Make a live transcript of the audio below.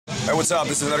Hey, what's up?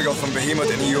 This is Ergo from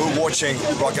Behemoth, and you're watching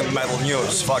Rock and Metal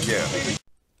News. Fuck yeah.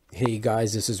 Hey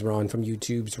guys, this is Ron from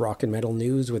YouTube's Rock and Metal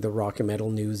News with a Rock and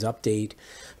Metal News update.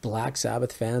 Black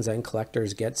Sabbath fans and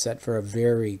collectors get set for a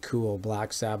very cool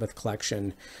Black Sabbath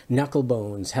collection.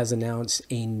 KnuckleBonz has announced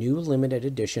a new limited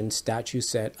edition statue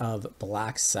set of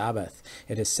Black Sabbath.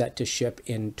 It is set to ship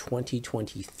in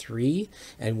 2023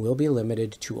 and will be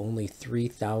limited to only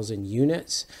 3,000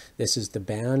 units. This is the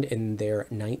band in their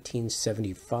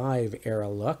 1975 era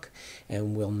look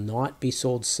and will not be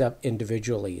sold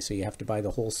individually, so you have to buy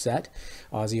the whole set.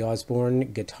 Ozzy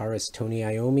Osbourne, guitarist Tony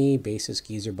Iommi, bassist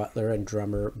Geezer Butler, and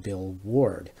drummer Bill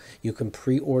Ward. You can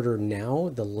pre-order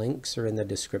now. The links are in the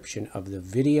description of the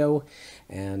video,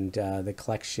 and the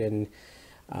collection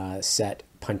set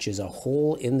punches a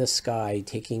hole in the sky,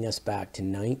 taking us back to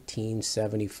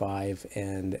 1975,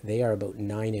 and they are about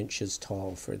 9 inches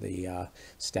tall for the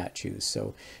statues.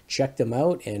 So check them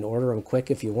out and order them quick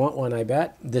if you want one, I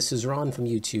bet. This is Ron from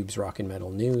YouTube's Rock and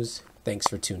Metal News. Thanks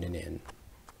for tuning in.